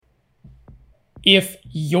if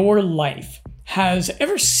your life has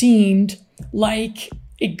ever seemed like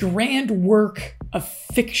a grand work of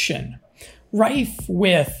fiction, rife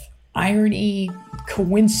with irony,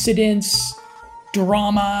 coincidence,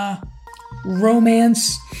 drama,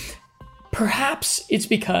 romance, perhaps it's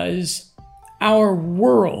because our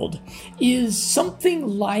world is something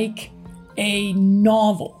like a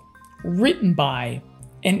novel written by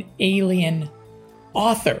an alien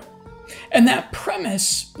author. And that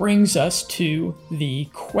premise brings us to the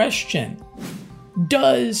question: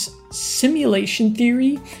 does simulation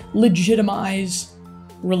theory legitimize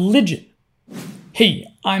religion? Hey,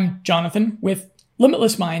 I'm Jonathan with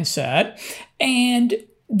Limitless Mindset, and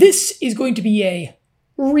this is going to be a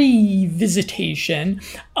revisitation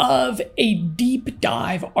of a deep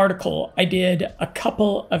dive article I did a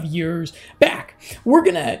couple of years back. We're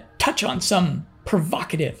going to touch on some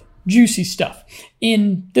provocative, juicy stuff.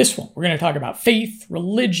 In this one, we're going to talk about faith,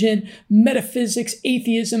 religion, metaphysics,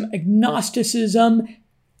 atheism, agnosticism,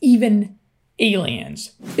 even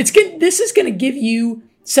aliens. This is going to give you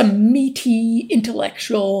some meaty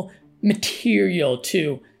intellectual material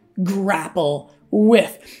to grapple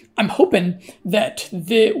with. I'm hoping that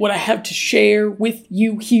what I have to share with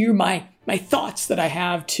you here, my thoughts that I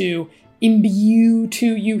have to imbue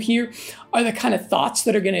to you here, are the kind of thoughts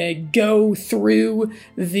that are going to go through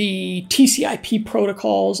the TCP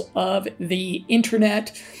protocols of the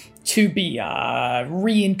internet to be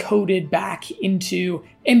re-encoded back into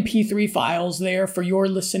MP3 files there for your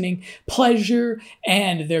listening pleasure,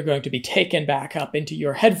 and they're going to be taken back up into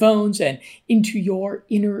your headphones and into your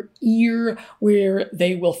inner ear, where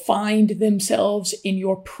they will find themselves in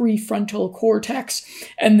your prefrontal cortex,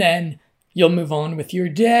 and then you'll move on with your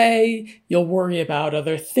day, you'll worry about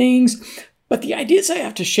other things. But the ideas I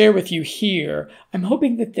have to share with you here, I'm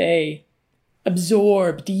hoping that they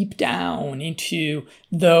absorb deep down into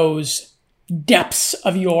those depths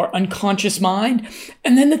of your unconscious mind,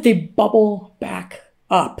 and then that they bubble back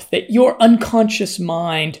up, that your unconscious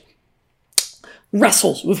mind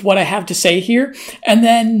wrestles with what I have to say here. And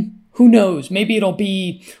then who knows, maybe it'll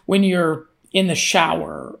be when you're in the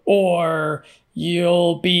shower, or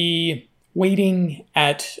you'll be waiting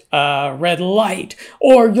at a red light,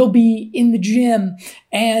 or you'll be in the gym,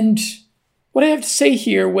 and what I have to say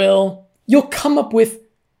here you'll come up with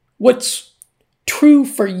what's true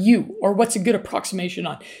for you, or what's a good approximation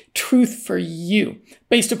on truth for you,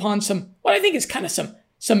 based upon what I think is kind of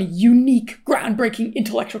some unique, groundbreaking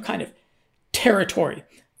intellectual kind of territory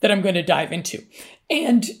that I'm going to dive into.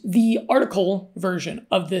 And the article version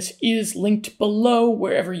of this is linked below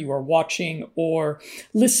wherever you are watching or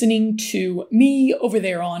listening to me over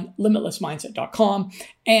there on limitlessmindset.com.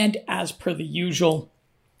 And as per the usual,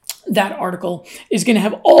 that article is going to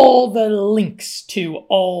have all the links to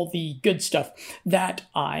all the good stuff that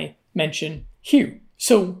I mention here.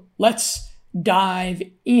 So let's dive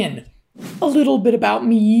in. A little bit about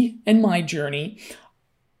me and my journey.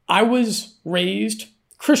 I was raised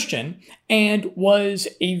Christian and was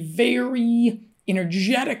a very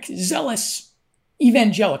energetic, zealous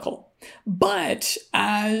evangelical. But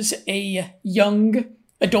as a young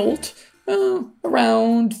adult,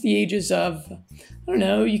 around the ages of, I don't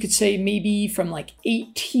know, you could say maybe from like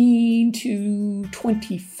 18 to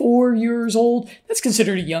 24 years old, that's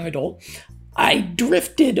considered a young adult, I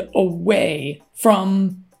drifted away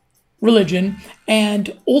from religion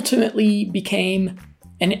and ultimately became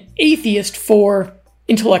an atheist for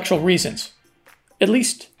intellectual reasons. At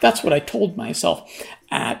least that's what I told myself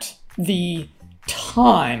at the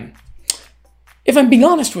time. If I'm being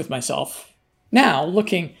honest with myself, now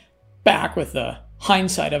looking back with the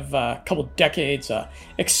hindsight of a couple decades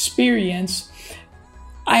experience,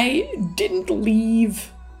 I didn't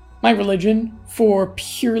leave my religion for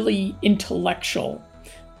purely intellectual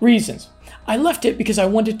reasons. I left it because I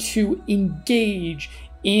wanted to engage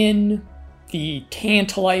in the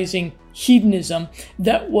tantalizing hedonism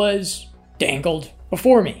that was dangled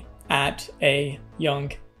before me at a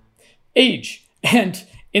young age. And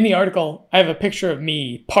in the article, I have a picture of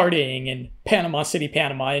me partying in Panama City,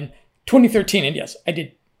 Panama in 2013. And yes, I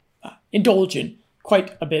did indulge in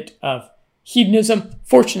quite a bit of hedonism.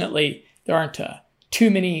 Fortunately, there aren't too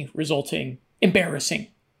many resulting embarrassing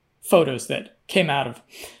photos that came out of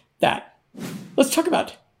that. Let's talk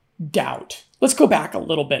about doubt. Let's go back a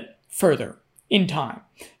little bit further in time.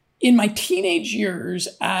 In my teenage years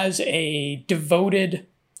as a devoted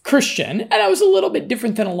Christian, and I was a little bit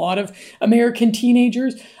different than a lot of American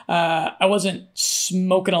teenagers. I wasn't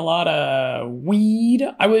smoking a lot of weed.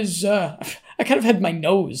 I kind of had my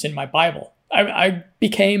nose in my Bible. I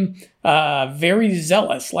became very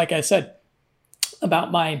zealous, like I said.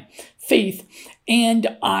 about my faith,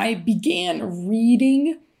 and I began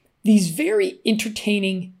reading these very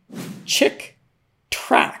entertaining chick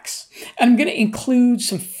tracts. And I'm going to include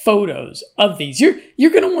some photos of these. You're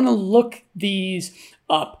going to want to look these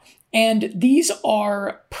up. And these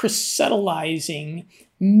are proselytizing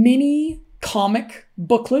mini comic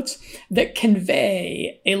booklets that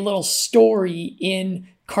convey a little story in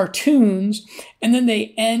cartoons, and then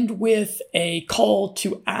they end with a call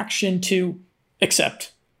to action to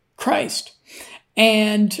accept Christ.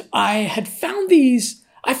 And I had found these,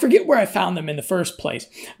 I forget where I found them in the first place,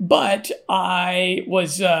 but I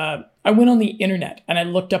went on the internet and I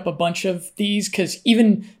looked up a bunch of these, because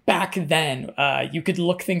even back then, you could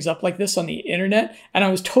look things up like this on the internet, and I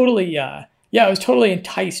was totally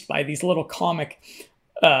enticed by these little comic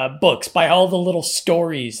books, by all the little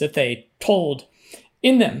stories that they told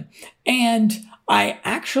in them. And I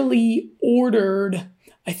actually ordered,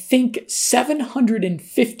 I think,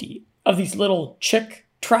 750 of these little chick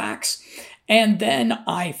tracts, and then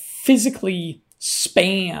I physically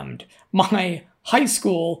spammed my high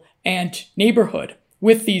school and neighborhood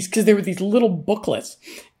with these, because there were these little booklets.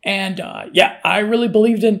 And I really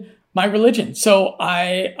believed in my religion. So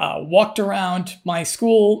I walked around my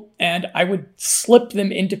school and I would slip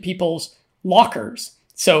them into people's lockers.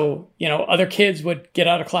 So, other kids would get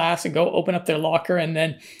out of class and go open up their locker, and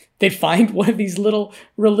then they'd find one of these little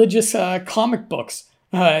religious comic books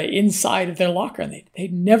inside of their locker, and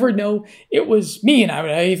they'd never know it was me. And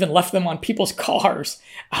I even left them on people's cars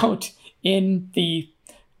out in the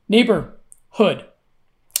neighborhood.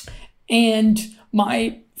 And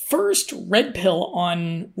my first red pill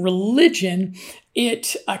on religion,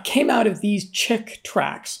 it came out of these chick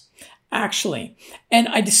tracts, actually. And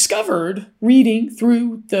I discovered reading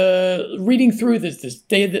through this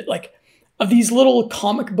day that, like, of these little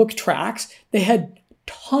comic book tracts, they had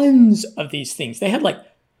tons of these things. They had, like,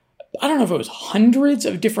 I don't know if it was hundreds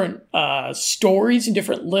of different stories and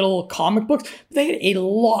different little comic books. But they had a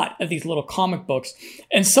lot of these little comic books.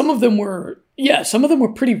 And some of them were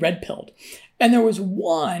pretty red-pilled. And there was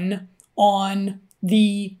one on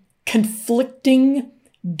the conflicting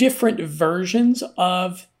different versions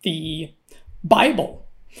of the Bible.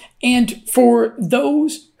 And for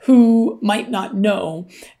those who might not know,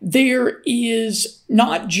 there is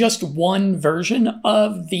not just one version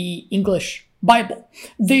of the English Bible.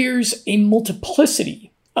 There's a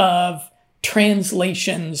multiplicity of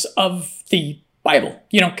translations of the Bible,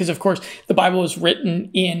 because of course the Bible was written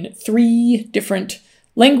in 3 different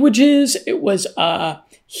languages. It was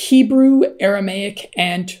Hebrew, Aramaic,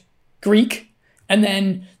 and Greek. And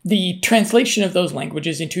then the translation of those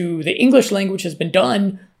languages into the English language has been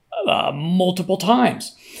done multiple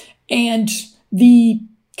times. And the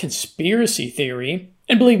conspiracy theory,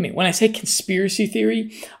 and believe me, when I say conspiracy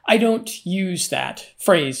theory, I don't use that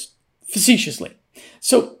phrase facetiously.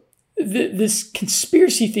 So this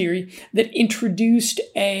conspiracy theory that introduced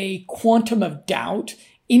a quantum of doubt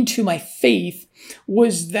into my faith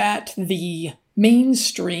was that the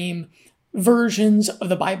mainstream versions of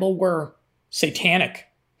the Bible were satanic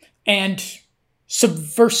and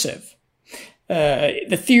subversive.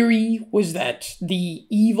 The theory was that the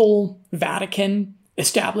evil Vatican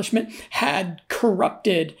establishment had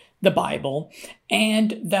corrupted the Bible,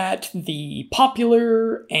 and that the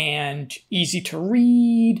popular and easy to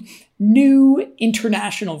read New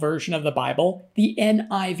International Version of the Bible, the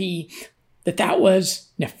NIV, that was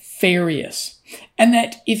nefarious. And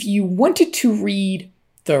that if you wanted to read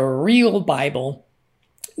the real Bible,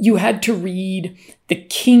 you had to read the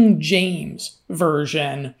King James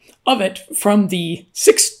version of it from the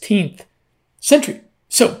 16th century.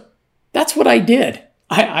 So that's what I did.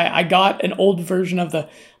 I got an old version of the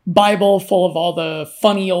Bible full of all the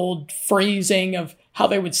funny old phrasing of how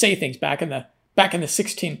they would say things back in the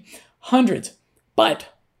 1600s.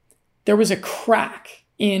 But there was a crack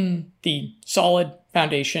in the solid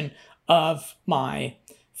foundation of my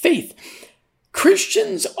faith.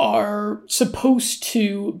 Christians are supposed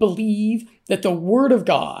to believe that the Word of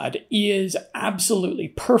God is absolutely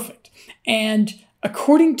perfect. And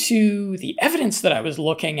according to the evidence that I was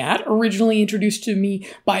looking at, originally introduced to me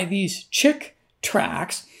by these chick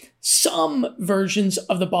tracts, some versions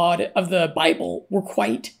of the Bible were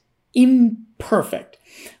quite imperfect,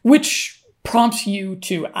 which prompts you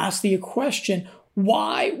to ask the question,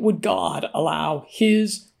 why would God allow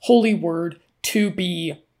His holy word to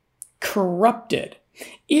be corrupted?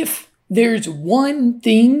 If there's one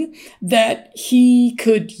thing that He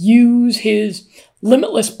could use His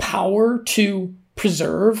limitless power to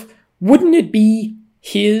preserve, wouldn't it be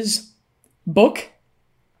His book?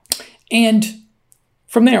 And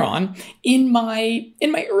from there on, in my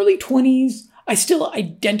early 20s, I still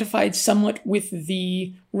identified somewhat with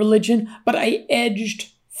the religion, but I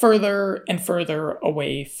edged further and further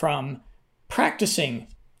away from practicing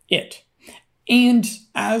it. And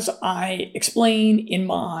as I explain in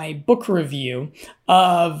my book review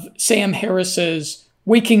of Sam Harris's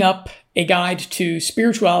Waking Up, A Guide to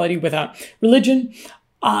Spirituality Without Religion,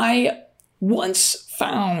 I once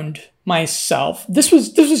found myself, this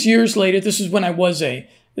was years later, this is when I was a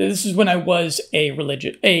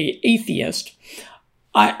atheist.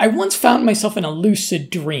 I once found myself in a lucid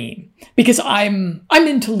dream because I'm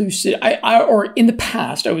into lucid. Or in the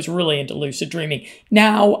past I was really into lucid dreaming.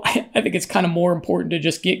 Now I think it's kind of more important to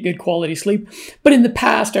just get good quality sleep. But in the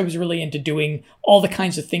past I was really into doing all the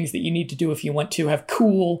kinds of things that you need to do if you want to have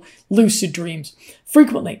cool lucid dreams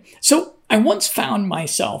frequently. So I once found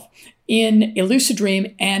myself in a lucid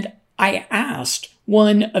dream, and I asked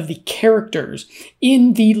one of the characters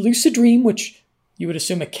in the lucid dream, which you would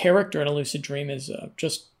assume a character in a lucid dream is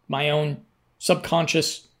just my own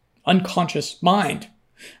subconscious, unconscious mind,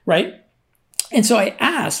 right? And so I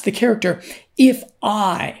asked the character if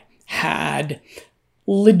I had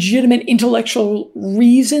legitimate intellectual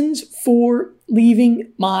reasons for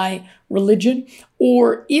leaving my religion,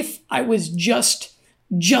 or if I was just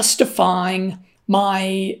justifying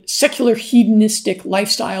my secular hedonistic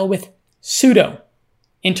lifestyle with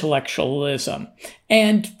pseudo-intellectualism.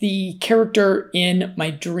 And the character in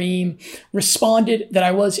my dream responded that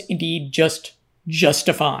I was indeed just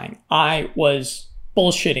justifying. I was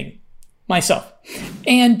bullshitting myself.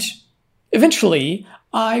 And eventually,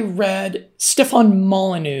 I read Stefan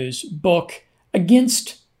Molyneux's book,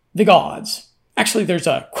 Against the Gods. Actually, there's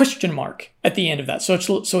a question mark at the end of that. So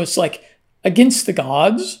it's like, Against the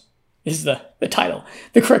Gods is the title,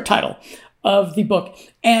 the correct title of the book.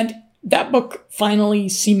 And that book finally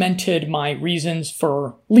cemented my reasons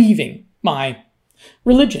for leaving my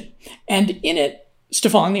religion. And in it,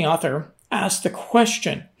 Stefan, the author, asked the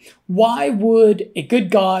question, why would a good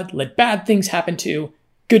God let bad things happen to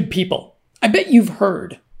good people? I bet you've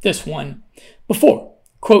heard this one before.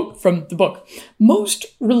 Quote from the book, most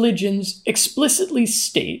religions explicitly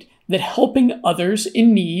state that helping others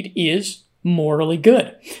in need is morally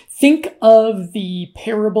good. Think of the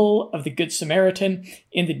parable of the Good Samaritan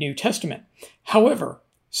in the New Testament. However,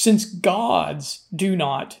 since gods do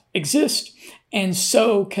not exist and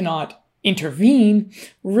so cannot intervene,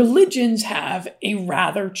 religions have a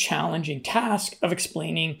rather challenging task of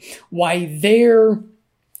explaining why their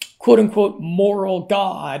quote-unquote moral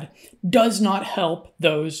God does not help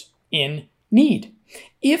those in need.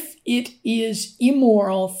 If it is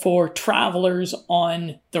immoral for travelers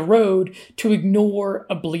on the road to ignore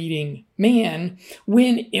a bleeding man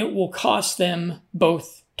when it will cost them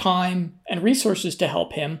both time and resources to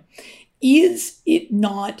help him, is it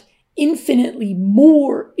not infinitely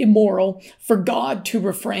more immoral for God to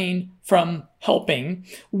refrain from helping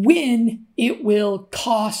when it will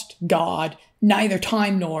cost God neither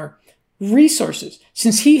time nor resources,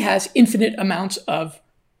 since he has infinite amounts of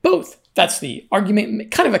both? That's the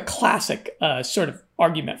argument, kind of a classic sort of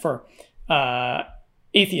argument for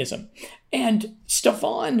atheism. And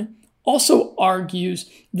Stefan also argues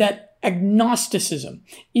that agnosticism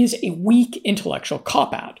is a weak intellectual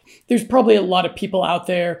cop-out. There's probably a lot of people out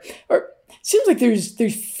there, or it seems like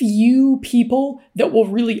there's few people that will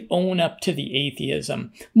really own up to the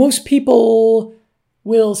atheism. Most people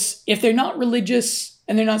will, if they're not religious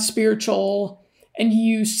and they're not spiritual, and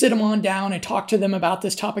you sit them on down and talk to them about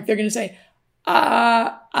this topic, they're going to say,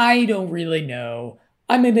 I don't really know.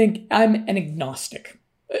 I'm an agnostic.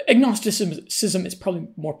 Agnosticism is probably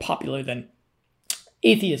more popular than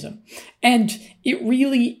atheism. And it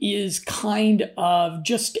really is kind of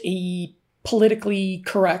just a politically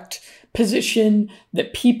correct position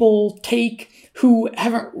that people take who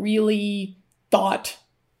haven't really thought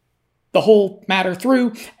the whole matter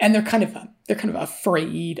through, and they're kind of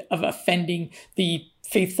afraid of offending the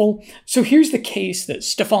faithful. So here's the case that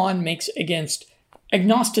Stefan makes against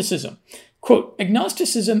agnosticism. Quote,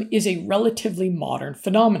 agnosticism is a relatively modern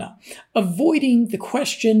phenomena. Avoiding the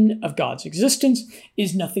question of God's existence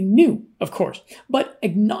is nothing new, of course, but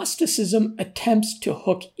agnosticism attempts to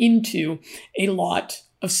hook into a lot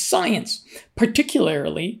of science,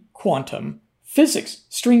 particularly quantum physics,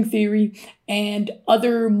 string theory, and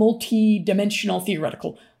other multi-dimensional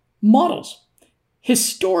theoretical models.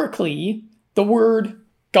 Historically, the word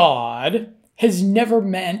God has never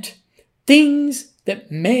meant things that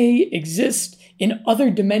may exist in other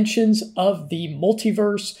dimensions of the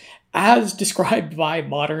multiverse as described by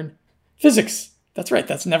modern physics. That's right,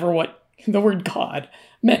 that's never what the word God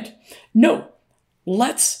meant. No,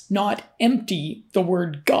 let's not empty the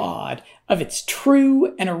word God of its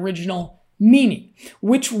true and original meaning,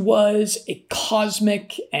 which was a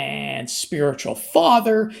cosmic and spiritual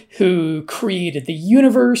father who created the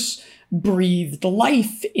universe, breathed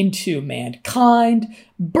life into mankind,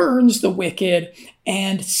 burns the wicked,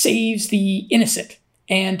 and saves the innocent,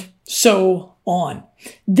 and so on.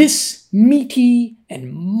 This meaty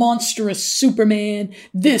and monstrous Superman,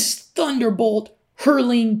 this thunderbolt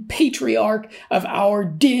hurling patriarch of our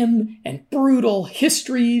dim and brutal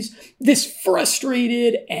histories, this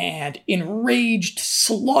frustrated and enraged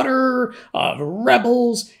slaughterer of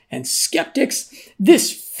rebels and skeptics,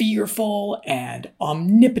 this fearful and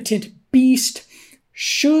omnipotent beast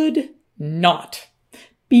should not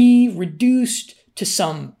be reduced to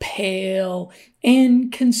some pale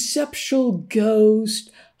and conceptual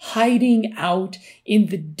ghost hiding out in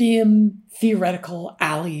the dim theoretical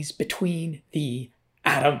alleys between the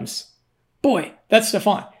atoms. Boy, that's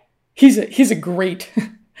Stefan. He's a great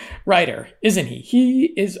writer, isn't he? He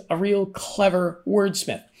is a real clever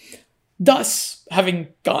wordsmith. Thus, having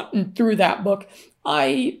gotten through that book,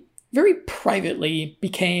 I very privately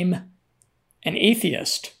became an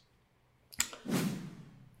atheist.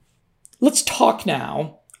 Let's talk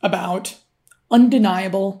now about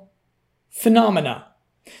undeniable phenomena.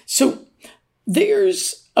 So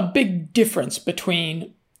there's a big difference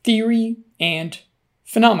between theory and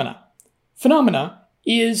phenomena. Phenomena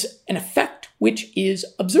is an effect which is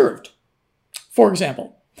observed. For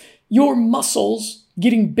example, your muscles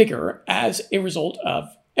getting bigger as a result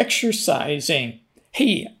of exercising.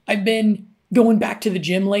 Hey, I've been going back to the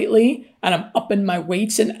gym lately and I'm upping my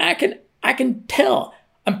weights and I can tell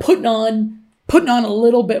I'm putting on a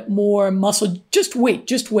little bit more muscle. Just wait.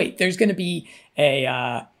 There's going to be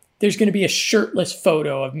a shirtless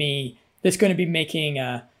photo of me that's going to be making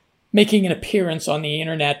an appearance on the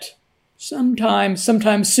internet sometime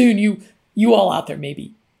soon. You all out there may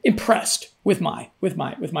be impressed with my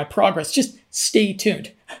progress. Just stay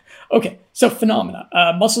tuned. Okay, so phenomena.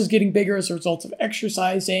 Muscles getting bigger as a result of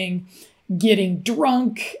exercising, getting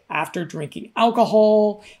drunk after drinking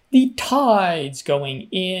alcohol, the tides going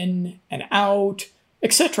in and out,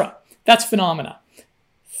 etc. That's phenomena.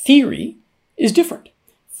 Theory is different.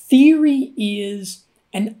 Theory is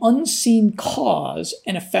an unseen cause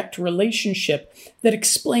and effect relationship that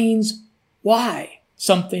explains why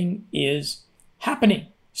something is happening.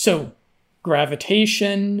 So,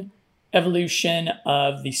 gravitation, evolution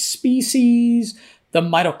of the species, the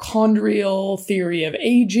mitochondrial theory of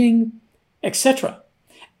aging, etc.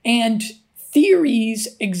 And theories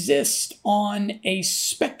exist on a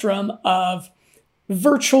spectrum of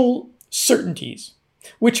virtual certainties,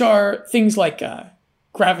 which are things like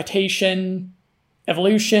gravitation,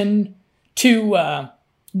 evolution, to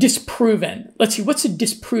disproven. Let's see, what's a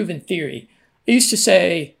disproven theory? I used to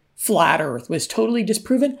say flat Earth was totally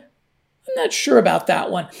disproven. I'm not sure about that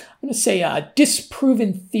one. I'm going to say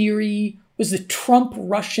disproven theory was the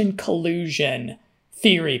Trump-Russian collusion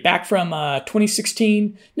theory back from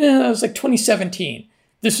 2016. No, it was like 2017.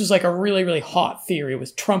 This was like a really, really hot theory. It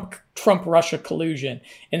was Trump-Russia collusion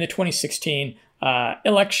in the 2016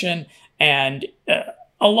 election. And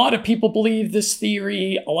a lot of people believed this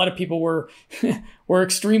theory. A lot of people were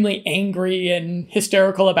extremely angry and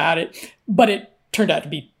hysterical about it, but it turned out to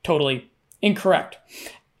be totally incorrect.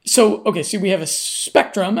 So we have a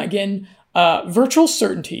spectrum, again, virtual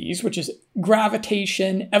certainties, which is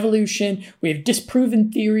gravitation, evolution. We have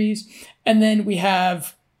disproven theories, and then we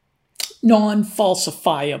have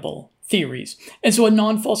non-falsifiable theories. And so a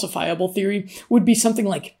non-falsifiable theory would be something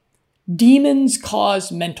like demons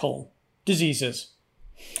cause mental diseases.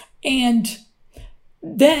 And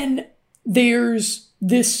then there's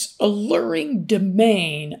this alluring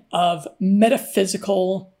domain of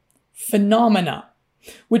metaphysical phenomena,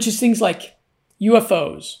 which is things like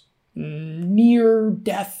UFOs,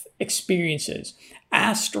 near-death experiences,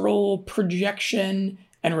 astral projection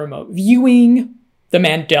and remote viewing, the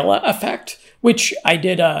Mandela effect, which I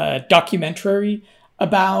did a documentary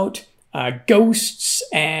about, ghosts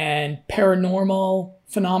and paranormal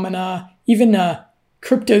phenomena, even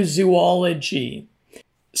cryptozoology.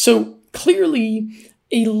 So clearly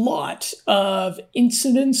a lot of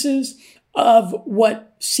incidences of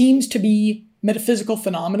what seems to be metaphysical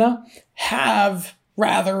phenomena have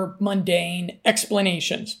rather mundane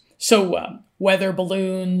explanations. So weather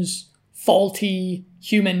balloons, faulty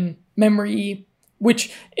human memory,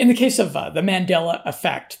 which in the case of the Mandela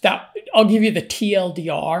effect, that I'll give you the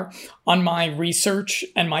TLDR on my research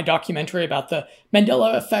and my documentary about the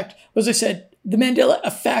Mandela effect. As I said, the Mandela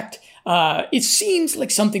effect, it seems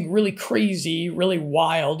like something really crazy, really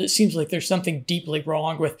wild. It seems like there's something deeply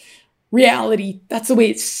wrong with reality. That's the way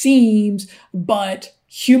it seems, but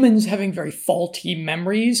humans having very faulty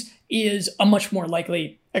memories is a much more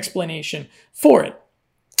likely explanation for it.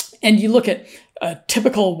 And you look at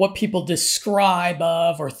typical what people describe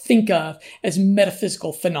of or think of as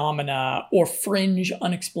metaphysical phenomena or fringe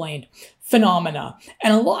unexplained phenomena.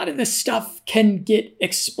 And a lot of this stuff can get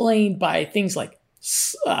explained by things like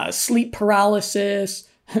sleep paralysis,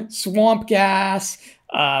 swamp gas,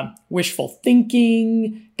 wishful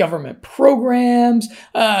thinking, government programs,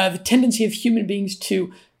 the tendency of human beings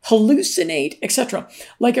to hallucinate, etc.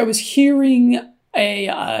 Like I was hearing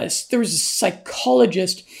there was a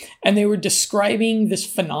psychologist and they were describing this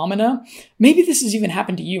phenomena. Maybe this has even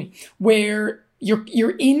happened to you, where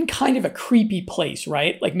you're in kind of a creepy place,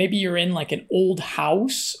 right? Like maybe you're in like an old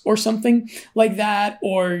house or something like that,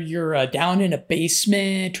 or you're down in a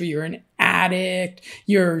basement, or you're an addict,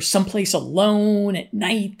 you're someplace alone at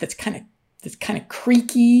night that's kind of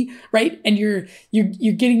creaky, right? And you're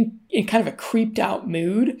getting in kind of a creeped out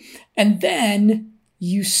mood. And then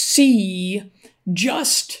you see,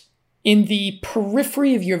 just in the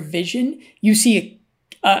periphery of your vision, you see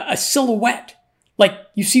a silhouette. Like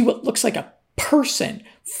you see what looks like a person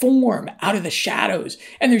form out of the shadows.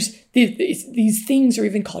 And there's these things are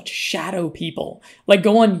even called shadow people. Like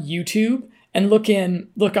go on YouTube and look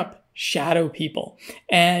up shadow people,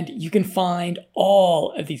 and you can find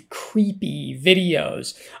all of these creepy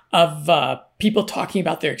videos of people talking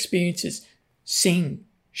about their experiences seeing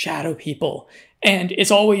shadow people. And it's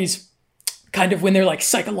always kind of when they're like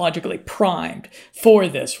psychologically primed for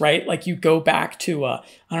this, right? Like you go back to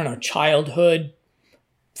childhood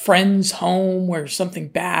friend's home where something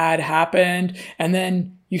bad happened, and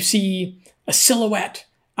then you see a silhouette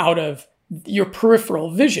out of your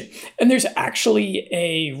peripheral vision. And there's actually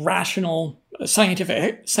a rational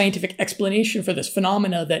scientific explanation for this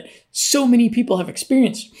phenomena that so many people have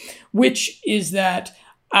experienced, which is that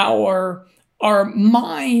our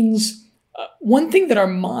minds, one thing that our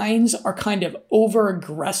minds are kind of over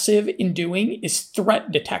aggressive in doing is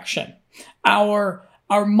threat detection.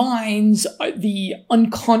 Our minds, the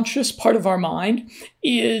unconscious part of our mind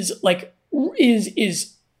is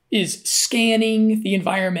scanning the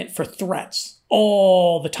environment for threats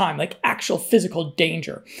all the time, like actual physical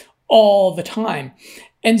danger all the time.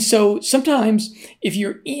 And so sometimes if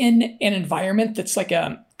you're in an environment that's like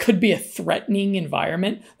could be a threatening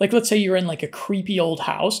environment, like let's say you're in like a creepy old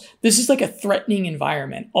house, this is like a threatening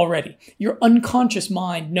environment already. Your unconscious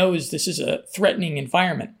mind knows this is a threatening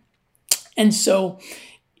environment. And so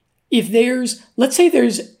let's say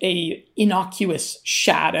there's a innocuous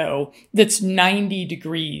shadow that's 90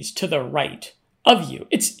 degrees to the right of you.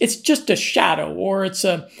 It's just a shadow, or it's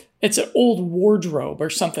an old wardrobe or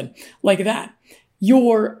something like that.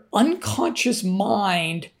 Your unconscious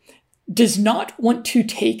mind does not want to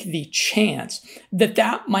take the chance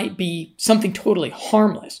that might be something totally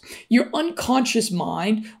harmless. Your unconscious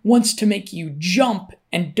mind wants to make you jump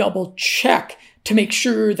and double check to make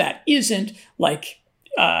sure that isn't a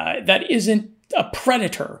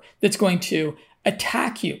predator that's going to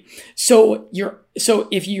attack you. So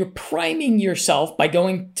if you're priming yourself by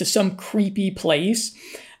going to some creepy place,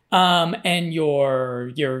 and you're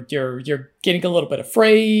getting a little bit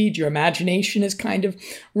afraid, your imagination is kind of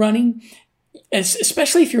running,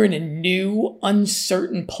 especially if you're in a new,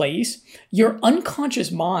 uncertain place, your unconscious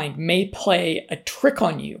mind may play a trick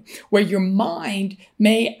on you, where your mind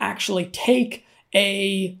may actually take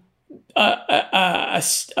a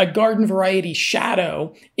garden variety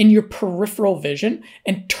shadow in your peripheral vision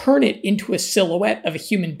and turn it into a silhouette of a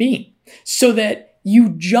human being, so that you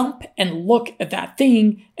jump and look at that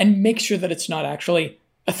thing and make sure that it's not actually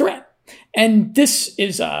a threat. And this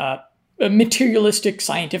is a materialistic,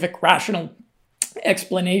 scientific, rational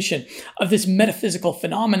explanation of this metaphysical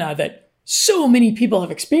phenomena that so many people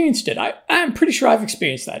have experienced it. I'm pretty sure I've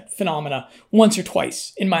experienced that phenomena once or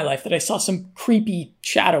twice in my life, that I saw some creepy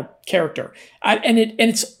shadow character. And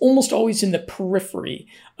it's almost always in the periphery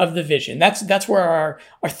of the vision. That's where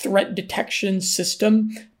our threat detection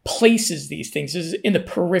system places these things, is in the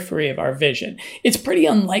periphery of our vision. It's pretty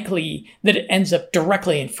unlikely that it ends up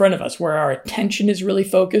directly in front of us, where our attention is really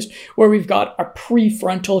focused, where we've got our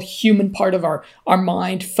prefrontal human part of our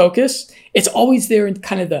mind focus. It's always there in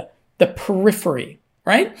kind of the periphery,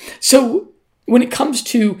 right? So when it comes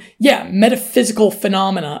to, metaphysical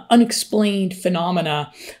phenomena, unexplained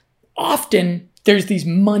phenomena, often there's these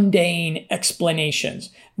mundane explanations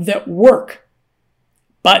that work.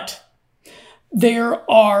 But there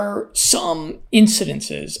are some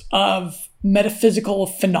incidences of metaphysical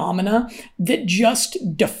phenomena that just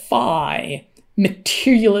defy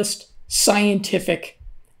materialist scientific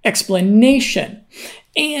explanation.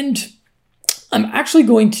 And I'm actually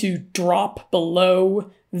going to drop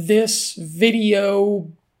below this video,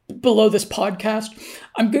 below this podcast,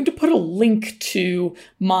 I'm going to put a link to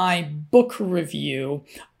my book review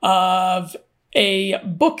of a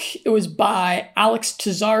book. It was by Alex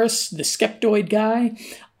Tsaros, the Skeptoid guy,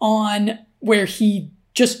 on where he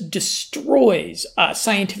just destroys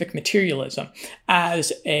scientific materialism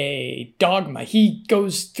as a dogma. He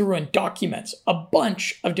goes through and documents a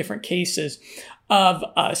bunch of different cases of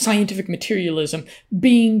scientific materialism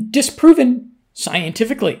being disproven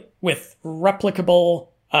scientifically with replicable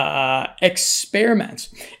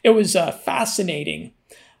experiments. It was a fascinating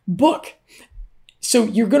book. So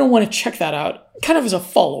you're going to want to check that out kind of as a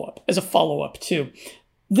follow-up to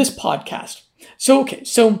this podcast. So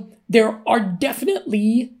there are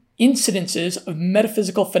definitely incidences of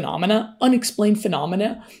metaphysical phenomena, unexplained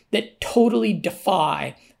phenomena, that totally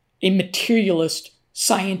defy a materialist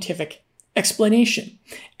scientific explanation.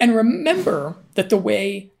 And remember that the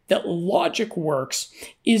way that logic works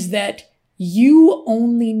is that you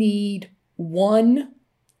only need one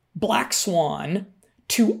black swan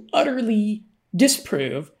to utterly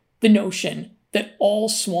disprove the notion that all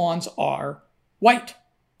swans are white.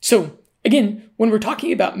 So again, when we're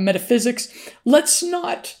talking about metaphysics, let's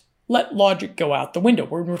not let logic go out the window.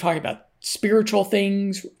 When we're talking about spiritual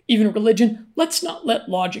things, even religion, let's not let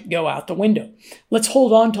logic go out the window. Let's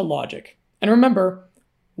hold on to logic. And remember,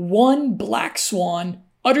 one black swan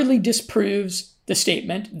utterly disproves the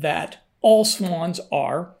statement that all swans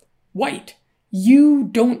are white. You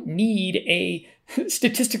don't need a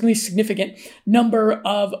statistically significant number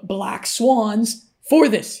of black swans for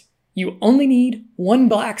this. You only need one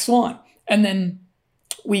black swan. And then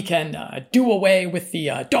we can do away with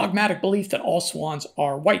the dogmatic belief that all swans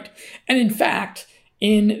are white. And in fact,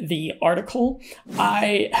 in the article,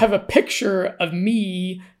 I have a picture of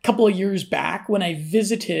me a couple of years back when I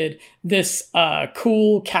visited this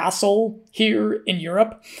cool castle here in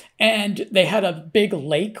Europe, and they had a big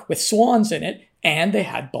lake with swans in it, and they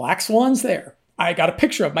had black swans there. I got a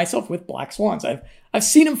picture of myself with black swans. I've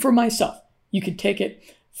seen them for myself. You can take it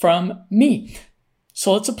from me.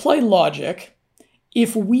 So let's apply logic.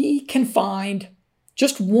 If we can find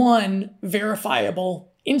just one verifiable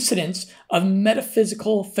incidence of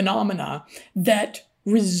metaphysical phenomena that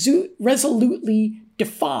resolutely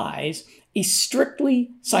defies a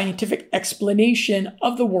strictly scientific explanation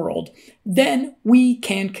of the world, then we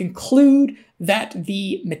can conclude that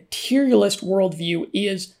the materialist worldview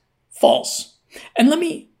is false. And let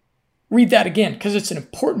me read that again, because it's an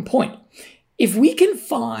important point. If we can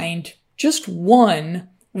find just one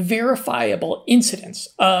verifiable incidence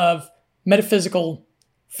of metaphysical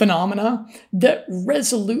phenomena that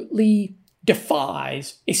resolutely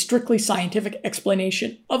defies a strictly scientific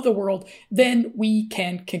explanation of the world, then we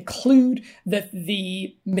can conclude that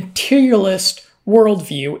the materialist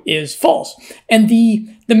worldview is false. And the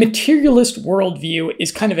materialist worldview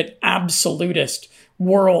is kind of an absolutist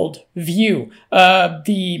worldview.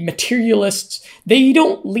 The materialists, they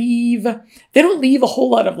don't leave a whole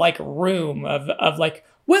lot of like room of like,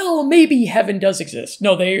 well, maybe heaven does exist.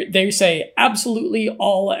 No, they say absolutely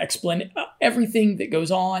everything that goes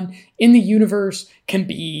on in the universe can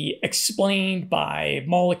be explained by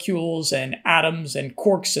molecules and atoms and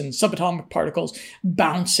quarks and subatomic particles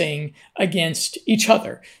bouncing against each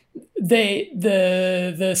other.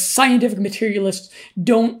 The scientific materialists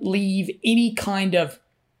don't leave any kind of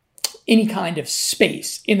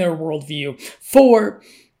space in their worldview for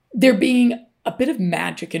there being a bit of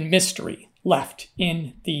magic and mystery left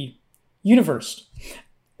in the universe.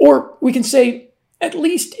 Or we can say, at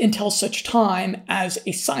least until such time as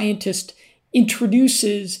a scientist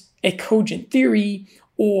introduces a cogent theory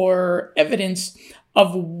or evidence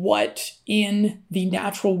of what in the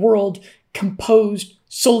natural world, composed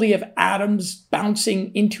solely of atoms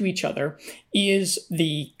bouncing into each other, is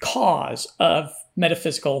the cause of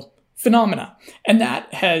metaphysical phenomena. And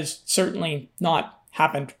that has certainly not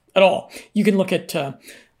happened at all. You can look at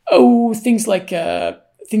things like the,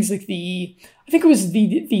 I think it was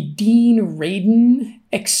the Dean Radin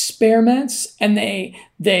experiments, and they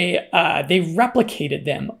replicated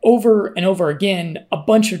them over and over again a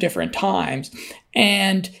bunch of different times,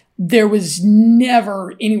 and there was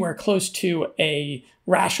never anywhere close to a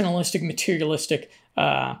rationalistic, materialistic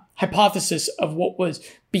hypothesis of what was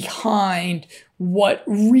behind what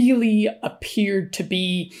really appeared to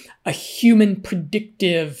be a human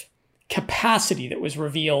predictive capacity that was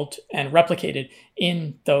revealed and replicated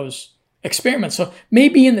in those experiments. So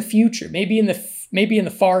maybe in the future, maybe in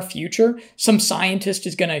the far future, some scientist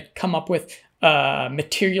is going to come up with a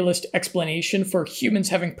materialist explanation for humans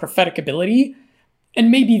having prophetic ability,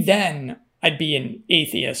 and maybe then I'd be an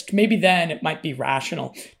atheist. Maybe then it might be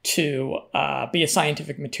rational to be a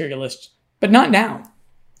scientific materialist, but not now.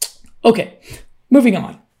 Okay, moving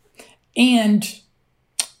on. And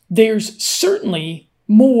there's certainly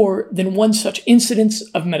more than one such incidence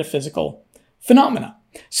of metaphysical phenomena.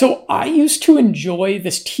 So I used to enjoy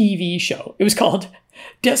this TV show. It was called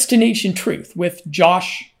Destination Truth with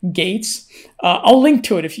Josh Gates. I'll link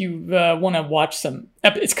to it if you want to watch some.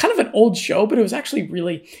 It's kind of an old show, but it was actually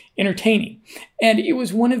really entertaining. And it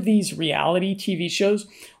was one of these reality TV shows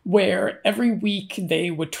where every week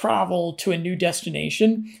they would travel to a new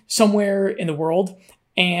destination somewhere in the world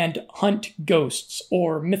and hunt ghosts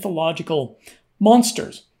or mythological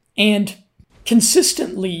monsters. And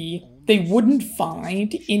consistently, they wouldn't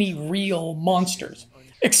find any real monsters,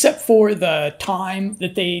 except for the time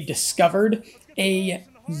that they discovered a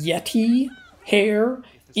Yeti hair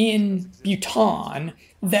in Bhutan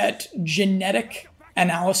that genetic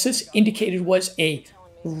analysis indicated was a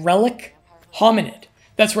relic hominid.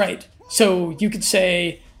 That's right. So you could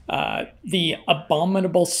say the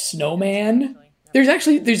abominable snowman. There's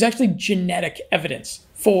actually genetic evidence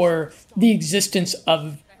for the existence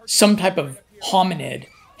of some type of hominid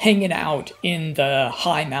hanging out in the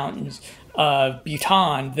high mountains of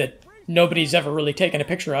Bhutan that nobody's ever really taken a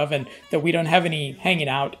picture of, and that we don't have any hanging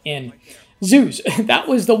out in zoos. That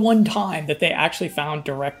was the one time that they actually found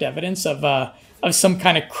direct evidence of some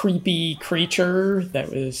kind of creepy creature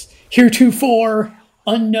that was heretofore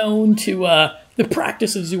unknown to the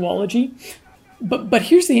practice of zoology. But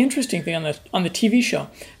here's the interesting thing on the TV show.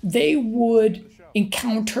 They would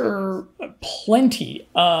encounter plenty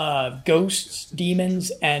of ghosts,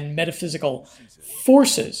 demons, and metaphysical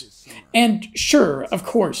forces. And sure, of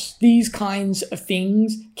course, these kinds of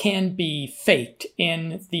things can be faked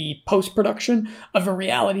in the post-production of a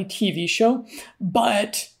reality TV show,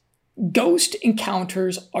 but ghost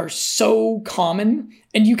encounters are so common,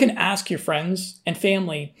 and you can ask your friends and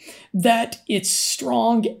family, that it's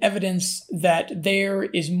strong evidence that there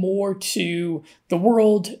is more to the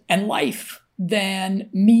world and life than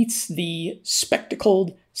meets the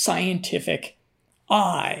spectacled scientific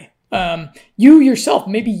eye. You yourself,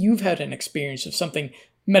 maybe you've had an experience of something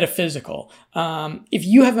metaphysical. If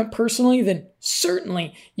you haven't personally, then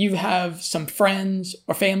certainly you have some friends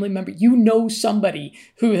or family member. You know somebody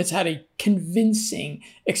who has had a convincing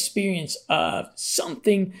experience of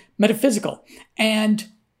something metaphysical. And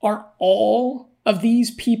are all of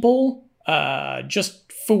these people just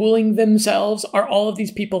fooling themselves? Are all of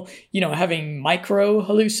these people, having micro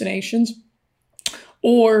hallucinations?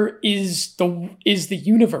 Or is the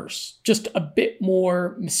universe just a bit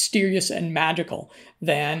more mysterious and magical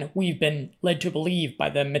than we've been led to believe by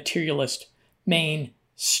the materialist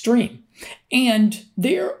mainstream? And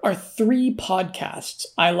there are 3 podcasts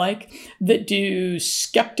I like that do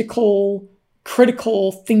skeptical,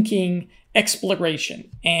 critical thinking, exploration,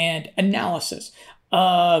 and analysis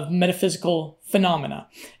of metaphysical phenomena.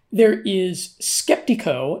 There is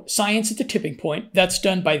Skeptico, Science at the Tipping Point. That's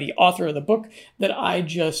done by the author of the book that I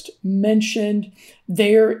just mentioned.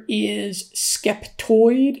 There is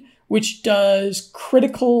Skeptoid, which does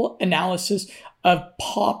critical analysis of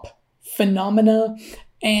pop phenomena.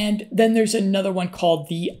 And then there's another one called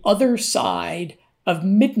The Other Side of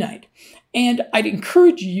Midnight. And I'd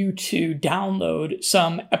encourage you to download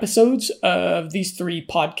some episodes of these 3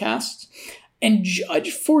 podcasts and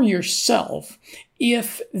judge for yourself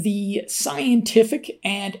if the scientific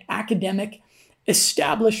and academic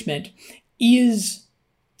establishment is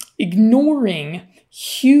ignoring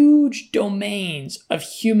huge domains of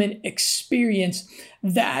human experience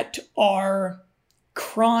that are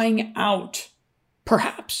crying out,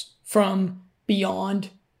 perhaps from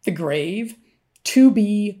beyond the grave, to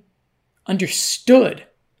be understood.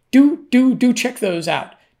 Do check those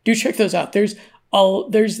out. Do check those out. There's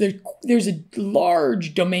a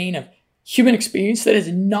large domain of human experience that has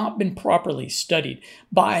not been properly studied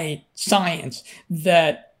by science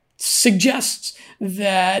that suggests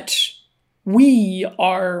that we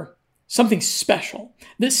are something special,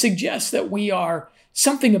 that suggests that we are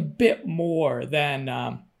something a bit more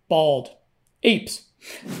than bald apes.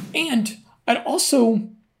 And I'd also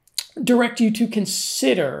direct you to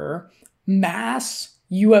consider mass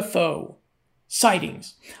UFO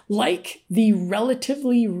sightings, like the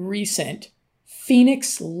relatively recent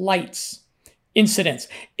Phoenix Lights incidents.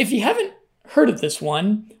 If you haven't heard of this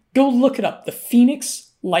one, go look it up. The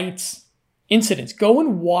Phoenix Lights incidents. Go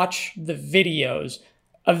and watch the videos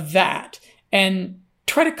of that and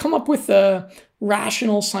try to come up with a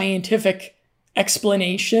rational scientific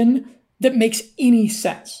explanation that makes any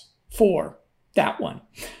sense for that one.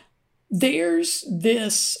 There's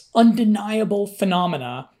this undeniable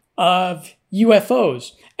phenomena of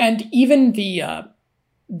UFOs, and even the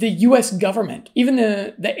U.S. government, even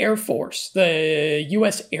the Air Force, the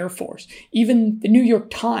U.S. Air Force, even the New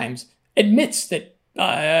York Times admits that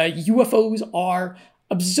UFOs are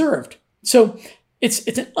observed. So it's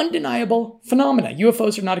an undeniable phenomena.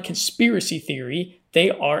 UFOs are not a conspiracy theory.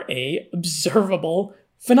 They are a observable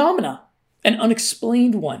phenomena, an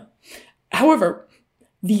unexplained one. However,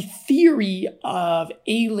 the theory of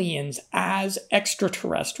aliens as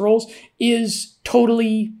extraterrestrials is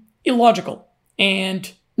totally illogical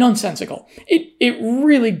and nonsensical. It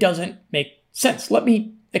really doesn't make sense. Let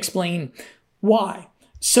me explain why.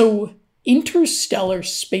 So, interstellar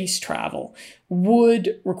space travel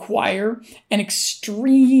would require an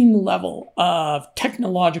extreme level of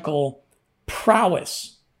technological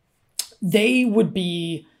prowess. They would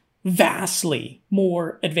be vastly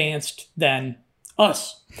more advanced than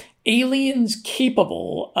us. Aliens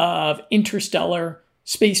capable of interstellar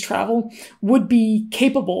space travel would be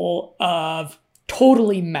capable of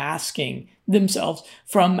totally masking themselves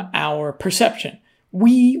from our perception.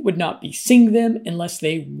 We would not be seeing them unless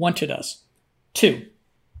they wanted us to.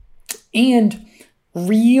 And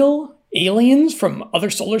real aliens from other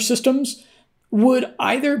solar systems would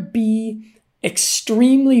either be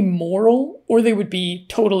extremely moral or they would be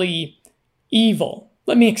totally evil.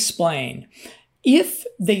 Let me explain. If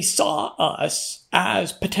they saw us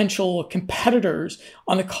as potential competitors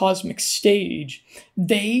on the cosmic stage,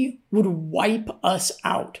 they would wipe us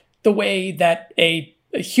out the way that a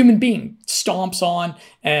human being stomps on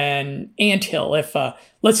an anthill. If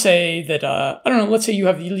let's say that let's say you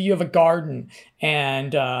have a garden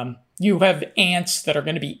and you have ants that are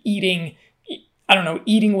going to be eating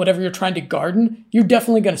whatever you're trying to garden, you're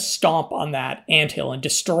definitely going to stomp on that anthill and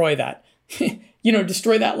destroy that.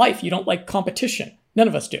 Destroy that life. You don't like competition. None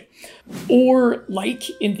of us do. Or like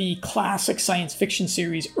in the classic science fiction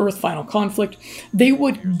series Earth Final Conflict, they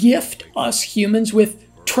would gift us humans with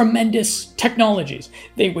tremendous technologies.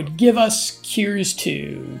 They would give us cures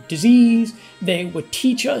to disease. They would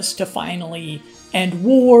teach us to finally end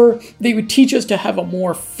war. They would teach us to have a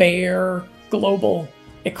more fair global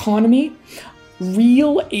economy.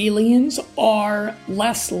 Real aliens are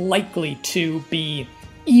less likely to be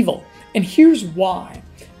evil. And here's why.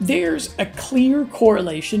 There's a clear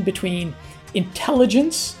correlation between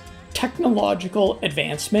intelligence, technological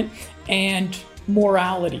advancement, and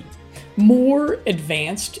morality. More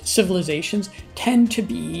advanced civilizations tend to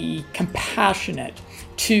be compassionate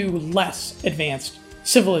to less advanced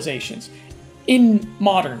civilizations. In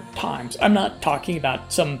modern times, I'm not talking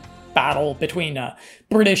about some battle between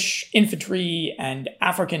British infantry and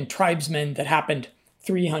African tribesmen that happened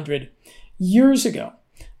 300 years ago.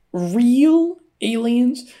 Real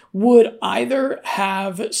aliens would either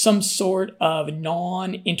have some sort of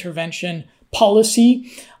non-intervention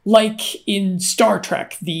policy, like in Star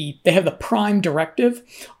Trek, they have the Prime Directive,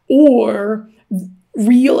 or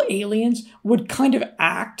real aliens would kind of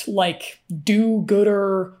act like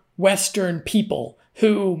do-gooder Western people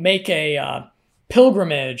who make a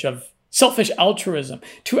pilgrimage of selfish altruism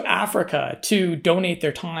to Africa to donate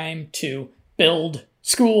their time to build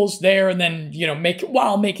schools there, and then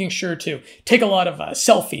while making sure to take a lot of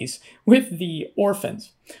selfies with the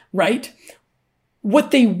orphans, right?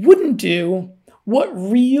 What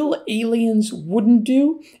real aliens wouldn't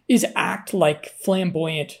do is act like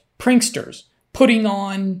flamboyant pranksters, putting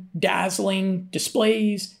on dazzling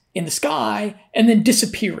displays in the sky and then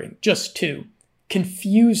disappearing just to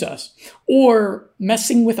confuse us, or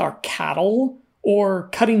messing with our cattle, or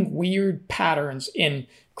cutting weird patterns in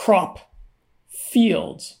crop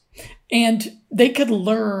fields. And they could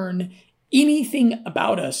learn anything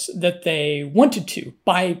about us that they wanted to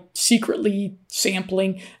by secretly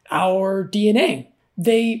sampling our DNA.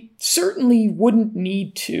 They certainly wouldn't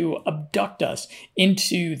need to abduct us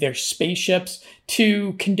into their spaceships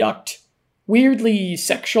to conduct weirdly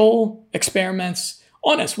sexual experiments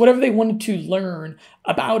on us. Whatever they wanted to learn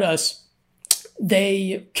about us,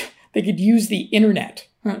 they could use the internet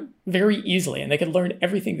very easily, and they could learn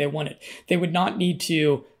everything they wanted. They would not need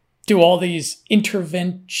to do all these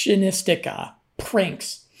interventionistic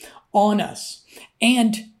pranks on us.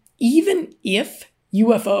 And even if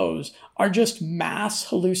UFOs are just mass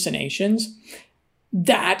hallucinations,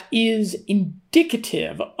 that is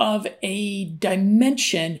indicative of a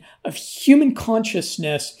dimension of human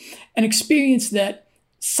consciousness, an experience that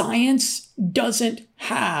science doesn't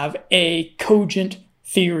have a cogent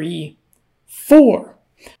theory for.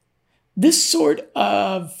 This sort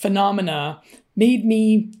of phenomena made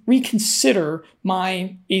me reconsider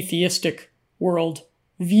my atheistic world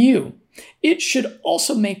view. It should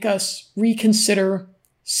also make us reconsider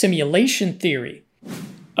simulation theory.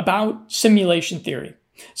 about simulation theory.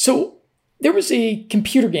 So there was a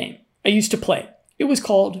computer game I used to play. It was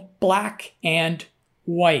called Black and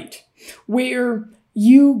White, where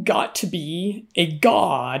you got to be a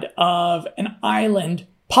god of an island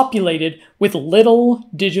populated with little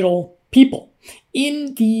digital people.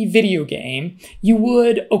 In the video game, you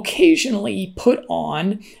would occasionally put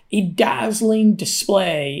on a dazzling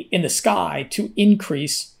display in the sky to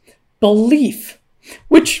increase belief,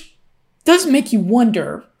 which does make you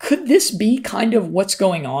wonder, could this be kind of what's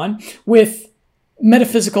going on with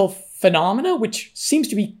metaphysical phenomena, which seems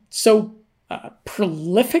to be so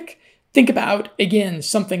prolific? Think about, again,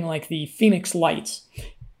 something like the Phoenix Lights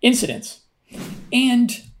incidents.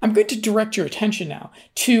 And I'm going to direct your attention now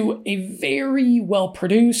to a very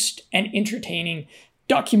well-produced and entertaining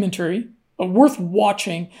documentary worth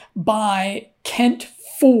watching by Kent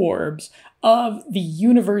Forbes of the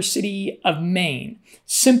University of Maine,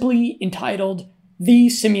 simply entitled The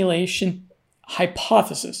Simulation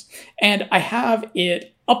Hypothesis. And I have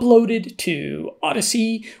it uploaded to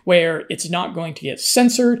Odyssey, where it's not going to get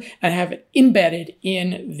censored, and I have it embedded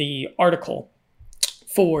in the article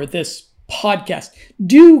for this podcast.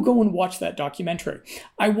 Do go and watch that documentary.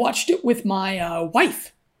 I watched it with my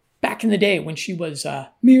wife back in the day when she was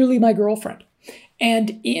merely my girlfriend.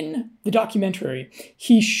 And in the documentary,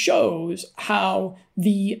 he shows how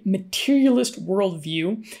the materialist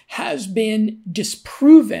worldview has been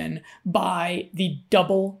disproven by the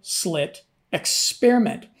double slit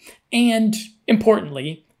experiment. And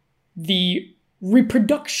importantly, the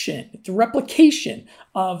reproduction, the replication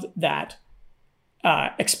of that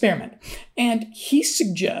experiment. And he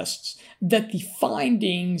suggests that the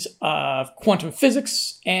findings of quantum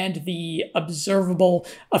physics and the observable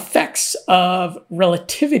effects of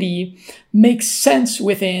relativity make sense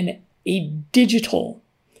within a digital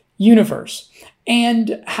universe,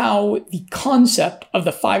 and how the concept of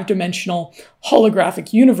the five-dimensional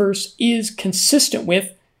holographic universe is consistent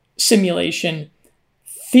with simulation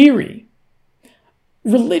theory.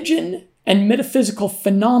 Religion and metaphysical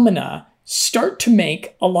phenomena start to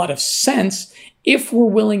make a lot of sense if we're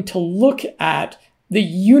willing to look at the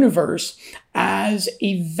universe as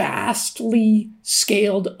a vastly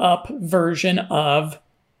scaled up version of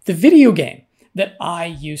the video game that I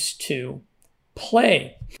used to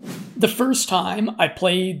play. The first time I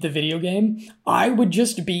played the video game, I would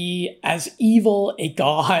just be as evil a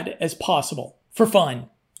god as possible for fun,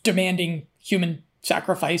 demanding human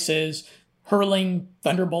sacrifices, hurling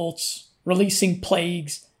thunderbolts, releasing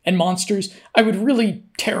plagues and monsters. I would really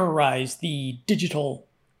terrorize the digital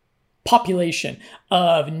population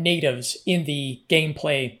of natives in the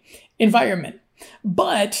gameplay environment.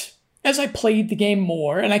 But as I played the game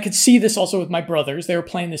more, and I could see this also with my brothers, they were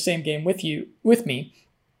playing the same game with me.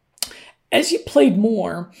 As you played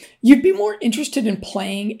more, you'd be more interested in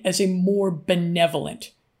playing as a more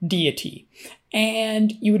benevolent deity.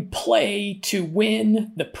 And you would play to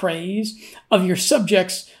win the praise of your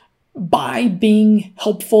subjects by being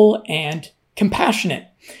helpful and compassionate.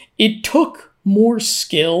 It took more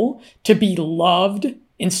skill to be loved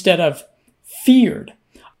instead of feared.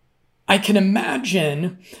 I can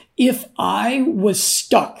imagine if I was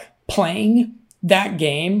stuck playing that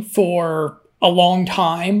game for a long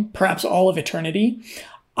time, perhaps all of eternity,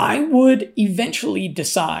 I would eventually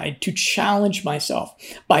decide to challenge myself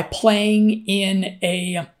by playing in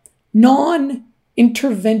a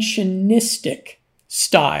non-interventionistic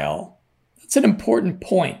style. That's an important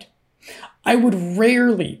point. I would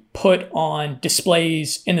rarely put on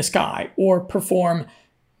displays in the sky or perform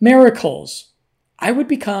miracles. I would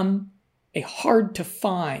become a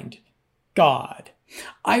hard-to-find god.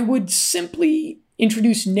 I would simply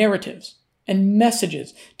introduce narratives and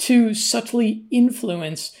messages to subtly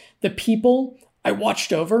influence the people I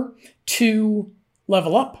watched over to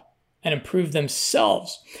level up and improve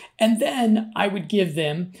themselves. And then I would give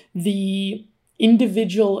them the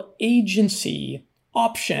individual agency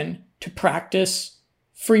option to practice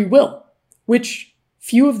free will, which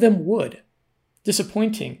few of them would,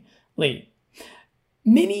 disappointingly.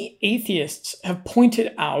 Many atheists have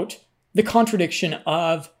pointed out the contradiction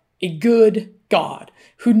of a good God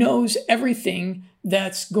who knows everything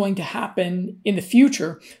that's going to happen in the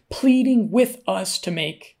future, pleading with us to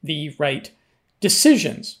make the right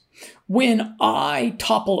decisions. When I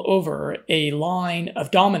topple over a line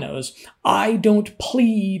of dominoes, I don't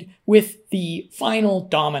plead with the final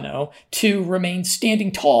domino to remain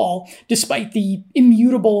standing tall despite the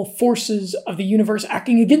immutable forces of the universe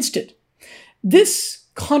acting against it. This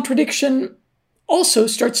contradiction also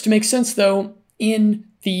starts to make sense, though, in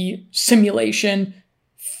the simulation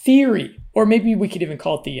theory, or maybe we could even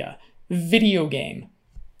call it the video game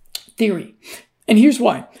theory. And here's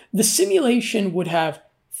why. The simulation would have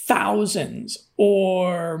thousands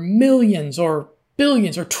or millions or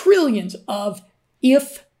billions or trillions of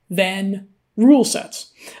if-then rule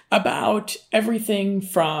sets about everything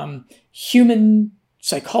from human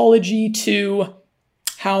psychology to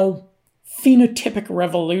how phenotypic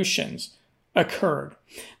revolutions occurred.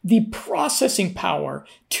 The processing power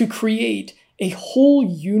to create a whole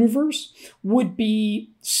universe would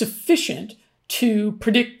be sufficient to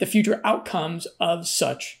predict the future outcomes of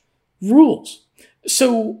such rules.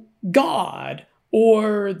 So God,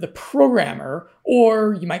 or the programmer,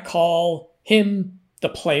 or you might call him the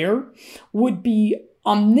player, would be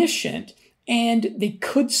omniscient, and they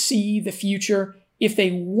could see the future if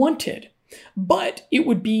they wanted. But it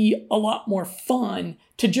would be a lot more fun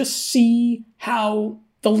to just see how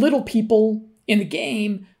the little people in the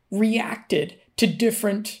game reacted to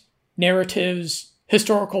different narratives,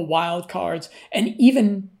 historical wildcards, and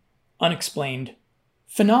even unexplained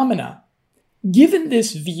phenomena. Given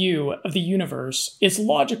this view of the universe, it's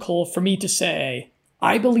logical for me to say,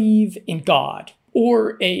 I believe in God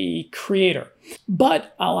or a creator,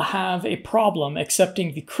 but I'll have a problem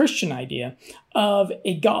accepting the Christian idea of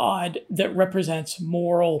a God that represents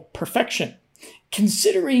moral perfection.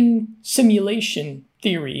 Considering simulation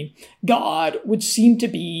theory, God would seem to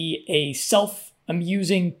be a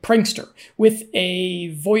self-amusing prankster with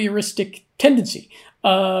a voyeuristic tendency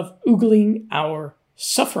of oogling our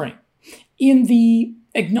suffering. In the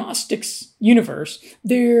agnostics universe,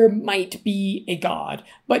 there might be a God,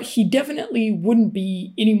 but he definitely wouldn't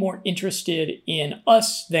be any more interested in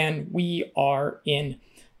us than we are in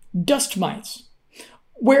dust mites.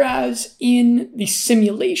 Whereas in the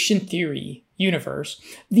simulation theory universe,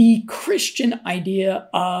 the Christian idea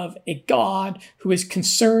of a God who is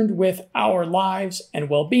concerned with our lives and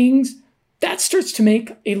well-beings, that starts to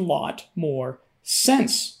make a lot more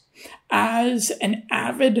sense. As an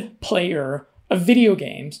avid player of video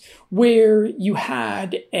games where you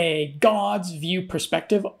had a God's view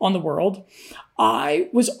perspective on the world, I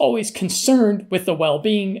was always concerned with the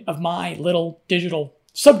well-being of my little digital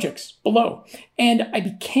subjects below. And I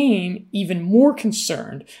became even more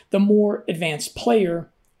concerned the more advanced player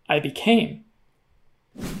I became.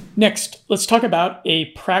 Next, let's talk about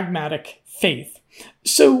a pragmatic faith.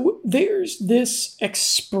 So there's this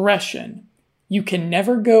expression, you can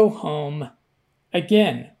never go home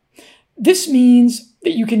again. This means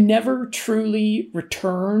that you can never truly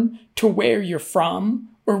return to where you're from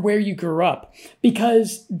or where you grew up,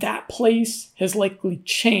 because that place has likely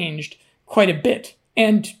changed quite a bit,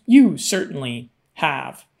 and you certainly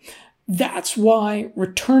have. That's why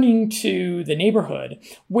returning to the neighborhood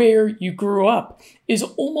where you grew up is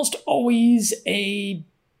almost always a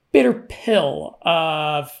bitter pill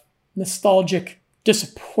of nostalgic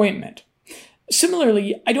disappointment.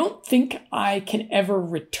 Similarly, I don't think I can ever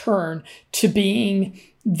return to being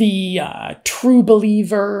the true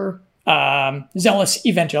believer, zealous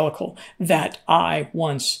evangelical that I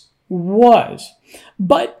once was.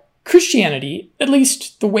 But Christianity, at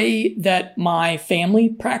least the way that my family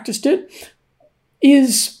practiced it,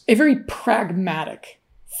 is a very pragmatic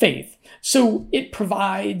faith. So it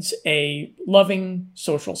provides a loving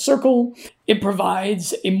social circle. It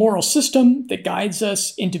provides a moral system that guides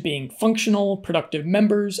us into being functional, productive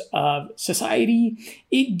members of society.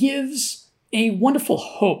 It gives a wonderful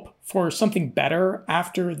hope for something better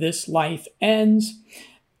after this life ends.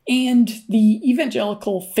 And the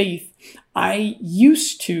evangelical faith I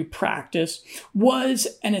used to practice was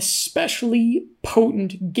an especially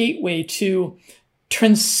potent gateway to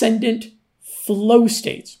transcendent flow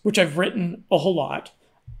states, which I've written a whole lot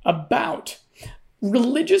about.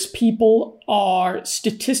 Religious people are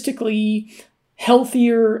statistically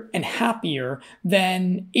healthier and happier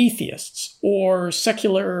than atheists or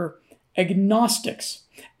secular agnostics.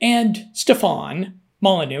 And Stefan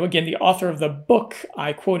Molyneux, again, the author of the book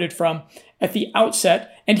I quoted from at the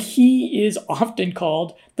outset, and he is often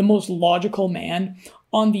called the most logical man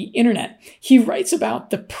on the internet. He writes about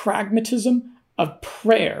the pragmatism of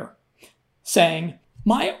prayer, saying,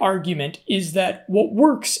 my argument is that what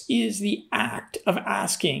works is the act of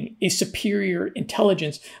asking a superior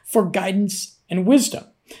intelligence for guidance and wisdom.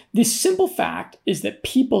 The simple fact is that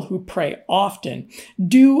people who pray often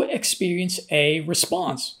do experience a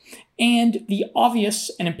response. And the obvious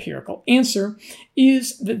and empirical answer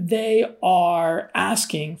is that they are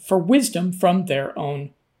asking for wisdom from their own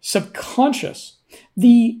subconscious.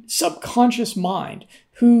 The subconscious mind,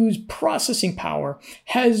 whose processing power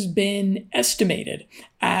has been estimated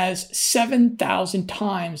as 7,000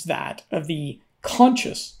 times that of the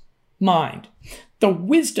conscious mind. the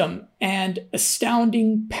wisdom and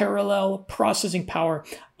astounding parallel processing power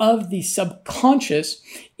of the subconscious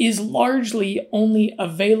is largely only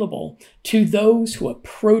available to those who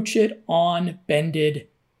approach it on bended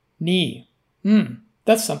knee.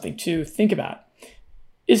 That's something to think about,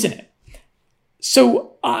 isn't it?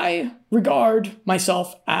 So I regard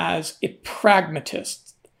myself as a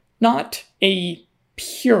pragmatist, not a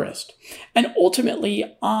purist. And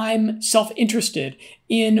ultimately, I'm self-interested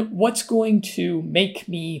in what's going to make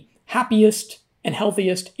me happiest and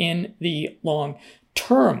healthiest in the long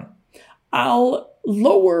term. I'll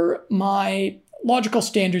lower my logical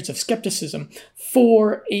standards of skepticism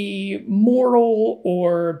for a moral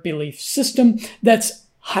or belief system that's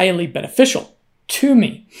highly beneficial to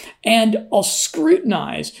me. And I'll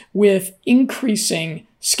scrutinize with increasing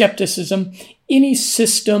skepticism any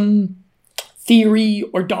system, theory,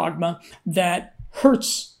 or dogma that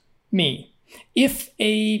hurts me. If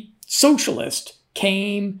a socialist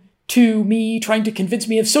came to me trying to convince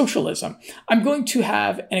me of socialism, I'm going to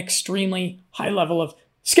have an extremely high level of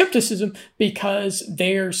skepticism because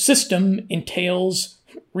their system entails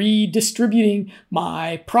redistributing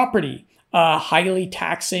my property, highly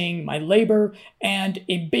taxing my labor, and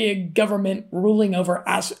a big government ruling over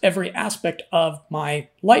every aspect of my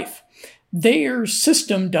life. Their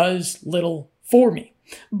system does little for me.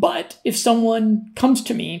 But if someone comes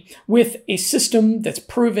to me with a system that's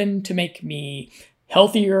proven to make me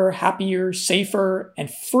healthier, happier, safer,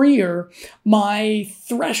 and freer, my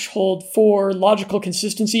threshold for logical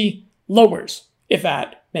consistency lowers, if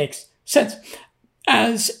that makes sense.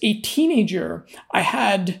 As a teenager, I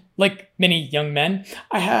had, like many young men,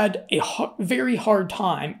 I had a very hard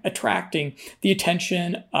time attracting the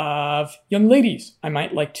attention of young ladies I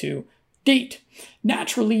might like to date.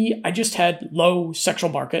 Naturally, I just had low sexual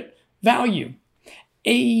market value.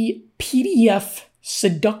 A PDF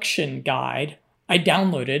seduction guide I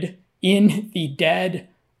downloaded in the dead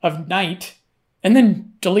of night and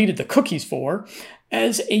then deleted the cookies for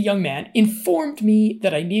as a young man informed me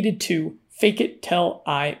that I needed to fake it till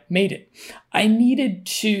I made it. I needed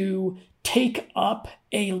to take up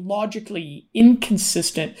a logically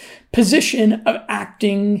inconsistent position of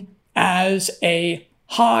acting as a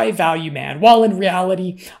high value man, while in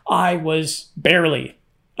reality, I was barely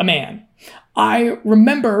a man. I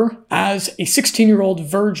remember as a 16-year-old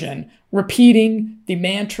virgin repeating the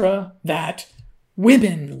mantra that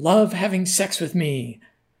women love having sex with me.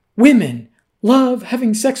 Women love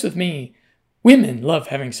having sex with me. Women love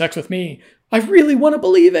having sex with me. I really want to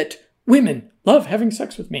believe it. Women love having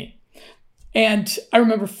sex with me. And I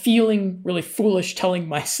remember feeling really foolish telling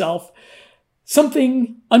myself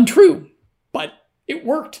something untrue, but it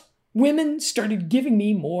worked. Women started giving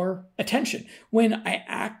me more attention when I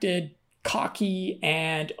acted cocky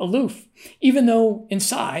and aloof, even though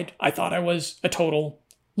inside I thought I was a total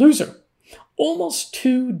loser. Almost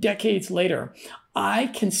 2 decades later, I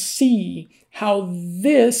can see how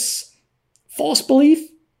this false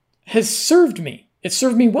belief has served me. It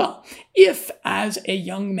served me well. If, as a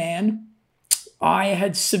young man, I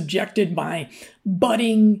had subjected my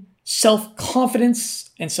budding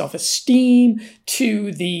self-confidence and self-esteem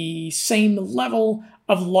to the same level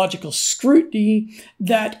of logical scrutiny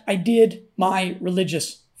that I did my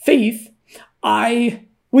religious faith, I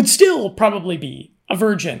would still probably be a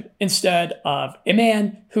virgin instead of a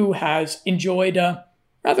man who has enjoyed a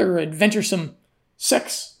rather adventuresome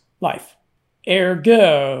sex life.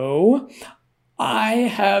 Ergo, I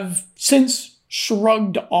have since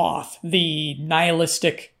shrugged off the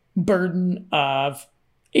nihilistic burden of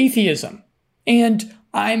atheism. And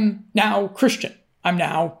I'm now Christian. I'm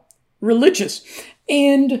now religious.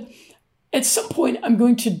 And at some point, I'm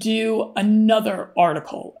going to do another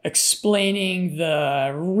article explaining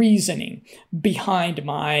the reasoning behind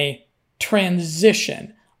my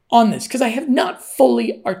transition on this, because I have not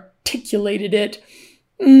fully articulated it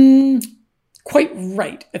quite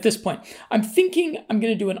right at this point. I'm thinking I'm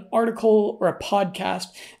going to do an article or a podcast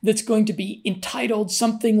that's going to be entitled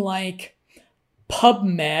something like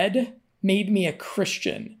PubMed Made Me a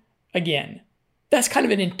Christian Again. That's kind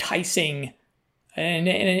of an enticing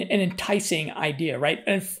idea, right?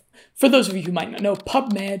 And for those of you who might not know,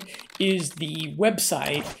 PubMed is the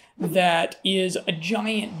website that is a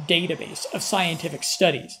giant database of scientific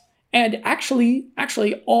studies. And actually,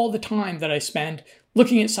 all the time that I spend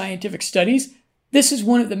looking at scientific studies, this is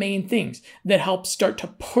one of the main things that helps start to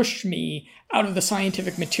push me out of the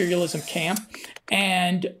scientific materialism camp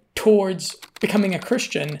and towards becoming a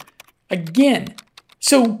Christian again.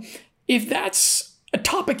 So if that's a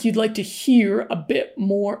topic you'd like to hear a bit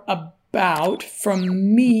more about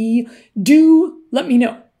from me, do let me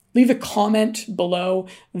know. leave a comment below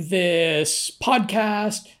this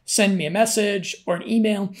podcast, send me a message or an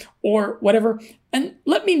email or whatever, and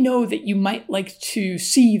let me know that you might like to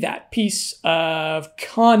see that piece of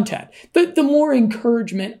content. The more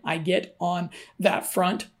encouragement I get on that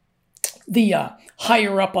front, the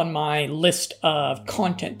higher up on my list of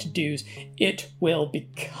content to-dos it will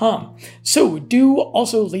become. So do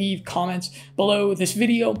also leave comments below this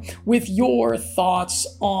video with your thoughts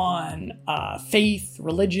on faith,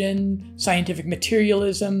 religion, scientific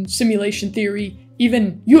materialism, simulation theory,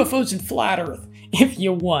 even UFOs and flat Earth if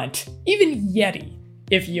you want, even Yeti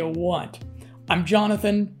if you want. I'm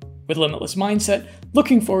Jonathan with Limitless Mindset,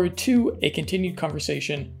 looking forward to a continued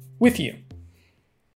conversation with you.